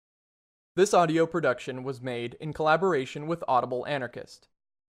This audio production was made in collaboration with Audible Anarchist.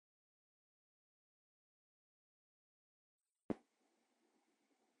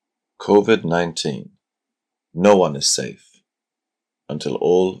 COVID-19. No one is safe until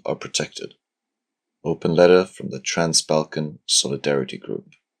all are protected. Open letter from the Trans-Balkan Solidarity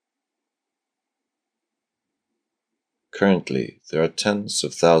Group. Currently, there are tens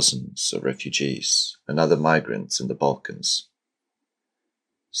of thousands of refugees and other migrants in the Balkans.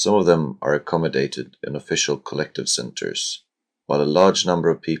 Some of them are accommodated in official collective centers, while a large number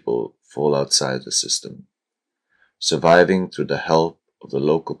of people fall outside the system, surviving through the help of the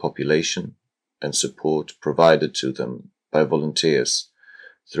local population and support provided to them by volunteers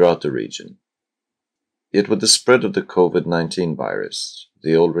throughout the region. Yet with the spread of the COVID-19 virus,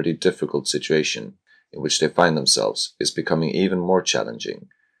 the already difficult situation in which they find themselves is becoming even more challenging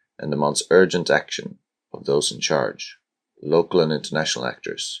and demands urgent action of those in charge, local and international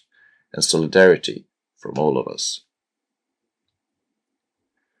actors, and solidarity from all of us.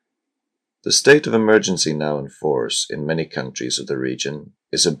 The state of emergency now in force in many countries of the region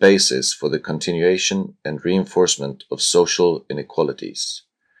is a basis for the continuation and reinforcement of social inequalities,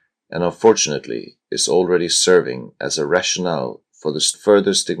 and unfortunately is already serving as a rationale for the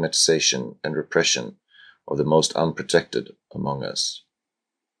further stigmatization and repression of the most unprotected among us.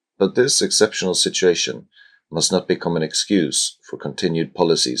 But this exceptional situation must not become an excuse for continued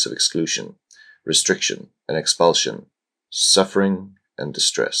policies of exclusion, restriction and expulsion, suffering and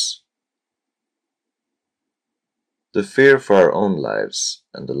distress. The fear for our own lives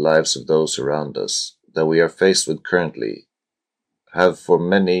and the lives of those around us that we are faced with currently have for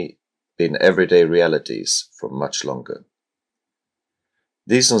many been everyday realities for much longer.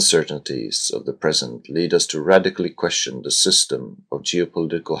 These uncertainties of the present lead us to radically question the system of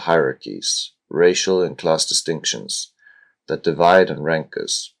geopolitical hierarchies, racial and class distinctions that divide and rank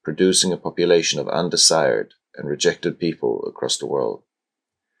us, producing a population of undesired and rejected people across the world,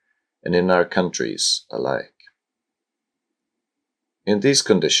 and in our countries alike. In these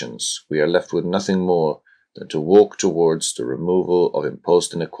conditions, we are left with nothing more than to walk towards the removal of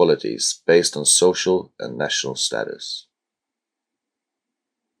imposed inequalities based on social and national status.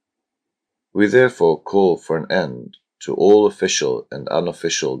 We therefore call for an end to all official and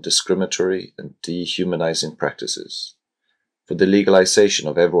unofficial discriminatory and dehumanizing practices, for the legalization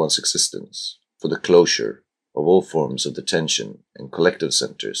of everyone's existence, for the closure of all forms of detention and collective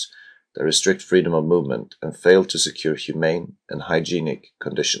centers that restrict freedom of movement and fail to secure humane and hygienic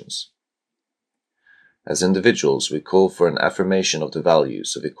conditions. As individuals, we call for an affirmation of the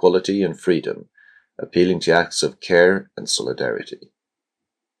values of equality and freedom, appealing to acts of care and solidarity.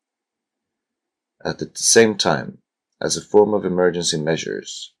 At the same time, as a form of emergency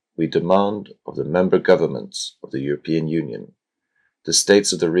measures, we demand of the member governments of the European Union, the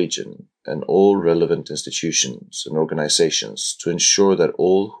states of the region, and all relevant institutions and organizations to ensure that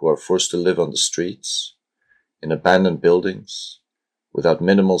all who are forced to live on the streets, in abandoned buildings, without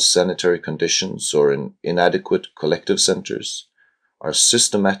minimal sanitary conditions or in inadequate collective centers, are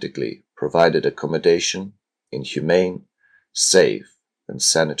systematically provided accommodation in humane, safe, and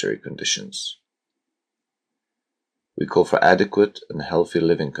sanitary conditions. We call for adequate and healthy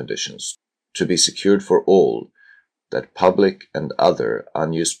living conditions to be secured for all, that public and other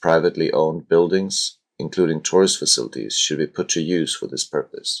unused privately owned buildings, including tourist facilities, should be put to use for this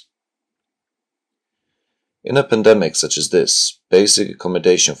purpose. In a pandemic such as this, basic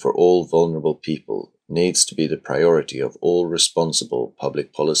accommodation for all vulnerable people needs to be the priority of all responsible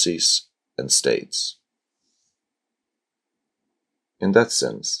public policies and states. In that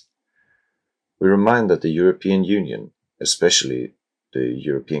sense, we remind that the European Union, especially the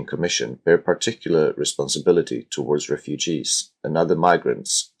European Commission, bear particular responsibility towards refugees and other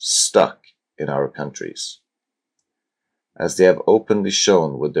migrants stuck in our countries. As they have openly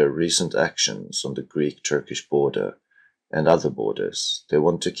shown with their recent actions on the Greek-Turkish border and other borders, they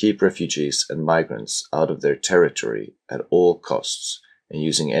want to keep refugees and migrants out of their territory at all costs and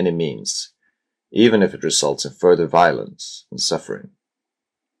using any means, even if it results in further violence and suffering.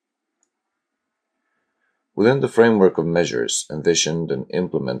 Within the framework of measures envisioned and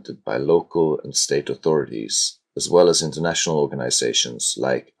implemented by local and state authorities, as well as international organizations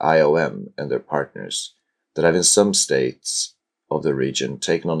like IOM and their partners, that have in some states of the region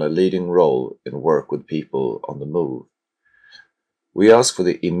taken on a leading role in work with people on the move, we ask for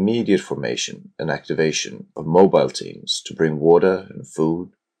the immediate formation and activation of mobile teams to bring water and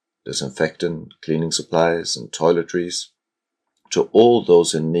food, disinfectant, cleaning supplies, and toiletries to all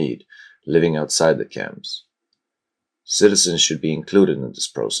those in need living outside the camps. Citizens should be included in this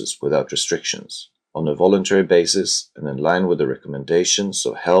process without restrictions, on a voluntary basis and in line with the recommendations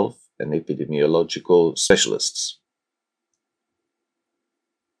of health and epidemiological specialists.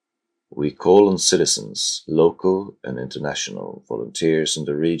 We call on citizens, local and international, volunteers in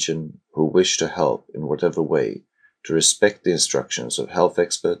the region who wish to help in whatever way to respect the instructions of health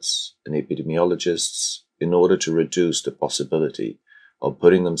experts and epidemiologists in order to reduce the possibility of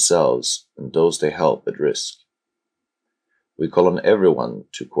putting themselves and those they help at risk. We call on everyone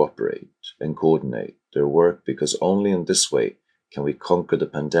to cooperate and coordinate their work because only in this way can we conquer the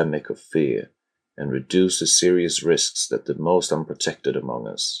pandemic of fear and reduce the serious risks that the most unprotected among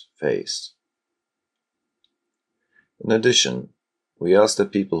us face. In addition, we ask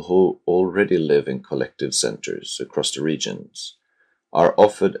that people who already live in collective centers across the regions are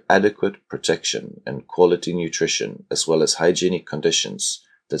offered adequate protection and quality nutrition as well as hygienic conditions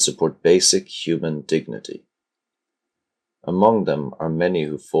that support basic human dignity. Among them are many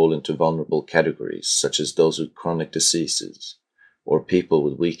who fall into vulnerable categories, such as those with chronic diseases or people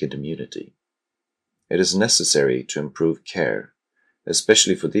with weakened immunity. It is necessary to improve care,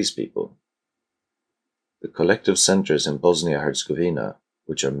 especially for these people. The collective centers in Bosnia-Herzegovina,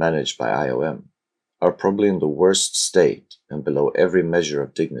 which are managed by IOM, are probably in the worst state and below every measure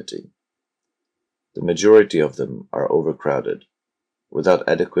of dignity. The majority of them are overcrowded, without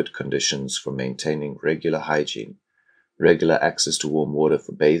adequate conditions for maintaining regular hygiene, regular access to warm water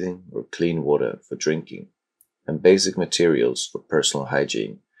for bathing or clean water for drinking, and basic materials for personal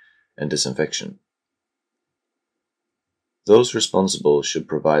hygiene and disinfection. Those responsible should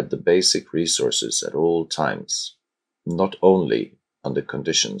provide the basic resources at all times, not only under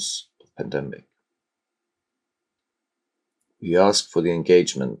conditions of pandemic. We ask for the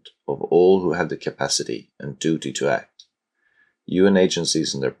engagement of all who have the capacity and duty to act, UN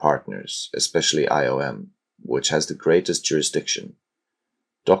agencies and their partners, especially IOM, which has the greatest jurisdiction,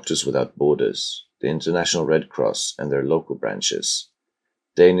 Doctors Without Borders, the International Red Cross and their local branches,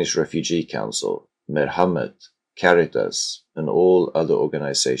 Danish Refugee Council, Merhamet, Caritas, and all other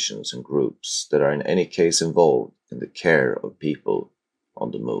organizations and groups that are in any case involved in the care of people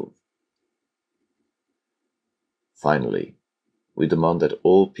on the move. Finally, we demand that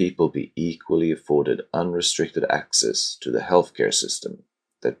all people be equally afforded unrestricted access to the healthcare system,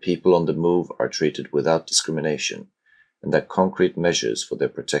 that people on the move are treated without discrimination, and that concrete measures for their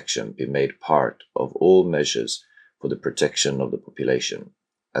protection be made part of all measures for the protection of the population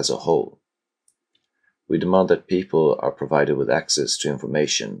as a whole. We demand that people are provided with access to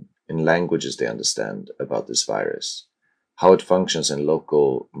information in languages they understand about this virus, how it functions in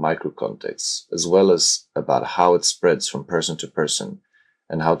local microcontexts, as well as about how it spreads from person to person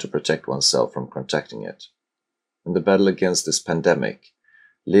and how to protect oneself from contracting it. In the battle against this pandemic,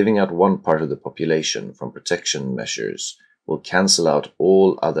 leaving out one part of the population from protection measures will cancel out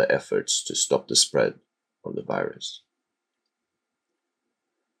all other efforts to stop the spread of the virus.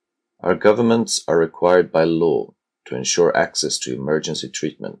 Our governments are required by law to ensure access to emergency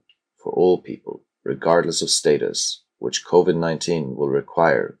treatment for all people, regardless of status, which COVID-19 will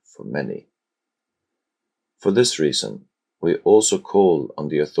require for many. For this reason, we also call on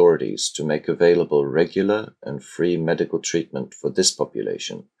the authorities to make available regular and free medical treatment for this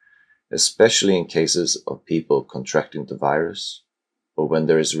population, especially in cases of people contracting the virus or when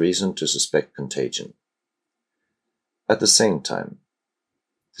there is reason to suspect contagion. At the same time,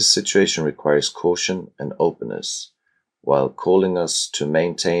 this situation requires caution and openness, while calling us to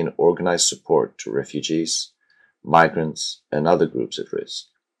maintain organized support to refugees, migrants, and other groups at risk.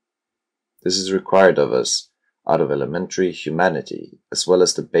 This is required of us out of elementary humanity as well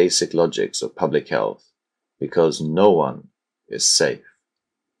as the basic logics of public health, because no one is safe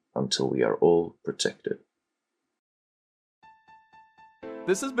until we are all protected.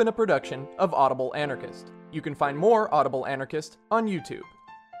 This has been a production of Audible Anarchist. You can find more Audible Anarchist on YouTube.